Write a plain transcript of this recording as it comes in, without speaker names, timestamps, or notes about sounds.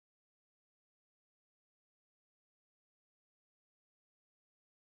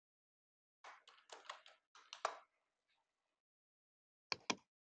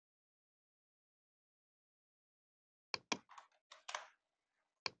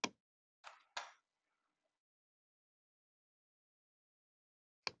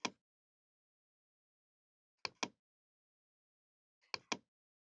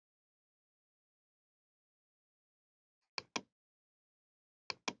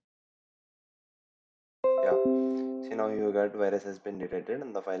See, now you got virus has been detected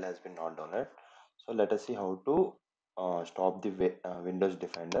and the file has been not downloaded. So let us see how to stop the Windows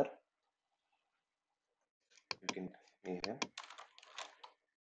Defender. You can here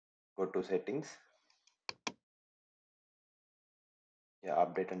go to settings, yeah,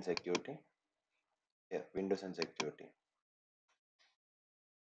 update and security, yeah, Windows and security,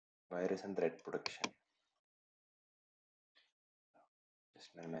 virus and threat protection. Just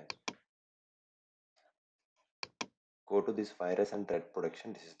minimize. Go to this virus and threat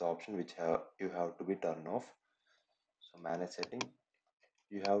protection. This is the option which you have to be turned off. So manage setting.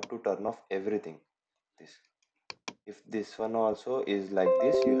 You have to turn off everything. This. If this one also is like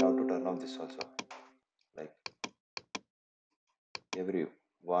this, you have to turn off this also. Like every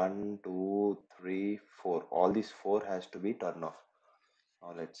 1, 2, 3, 4. All these 4 has to be turned off.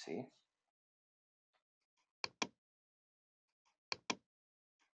 Now let's see.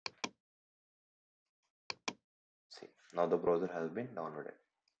 See. Now the browser has been downloaded.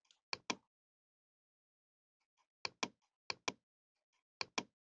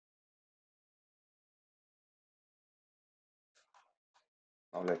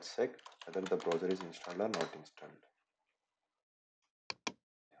 Now let's check whether the browser is installed or not installed.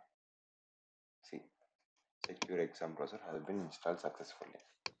 See, secure exam browser has been installed successfully.